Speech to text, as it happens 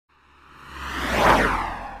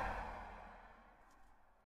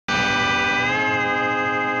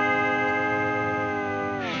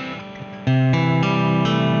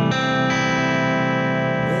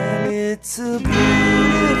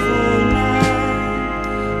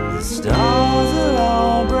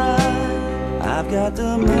got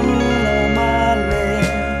the moon on my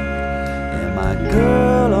left and my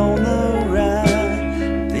girl on the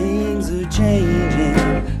right. Things are changing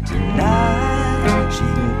tonight. She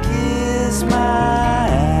can kiss my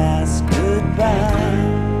ass goodbye.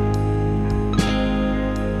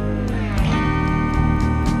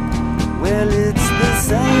 Well, it's the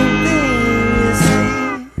same thing you see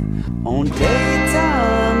on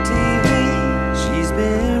daytime TV. She's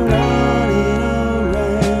been running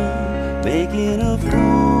around, making a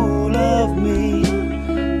fool of me.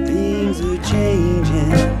 Things are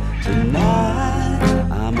changing tonight.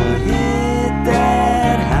 I'ma hit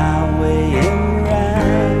that highway and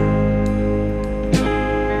ride.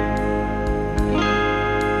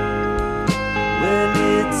 Well,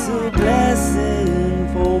 it's a blessing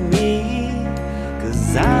for me,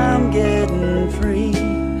 'cause I'm getting free.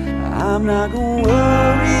 I'm not gonna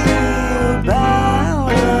worry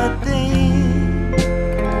about a thing.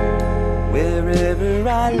 Wherever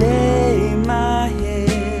I lay my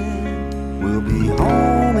head, we'll be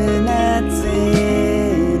home, and that's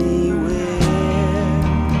anywhere.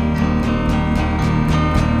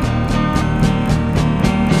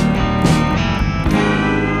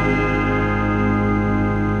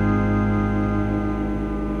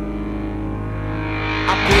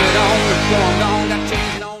 I put on the song on, got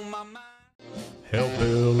changing on my mind.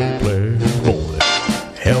 Hellbilly Playboy.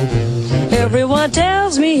 Hellbilly. Everyone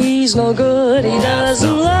tells me he's no good. He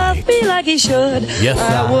doesn't love me like he should. Yes,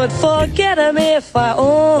 I would forget him if I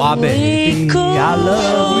only could. I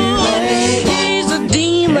love you. He's a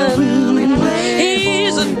demon.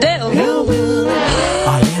 He's a devil.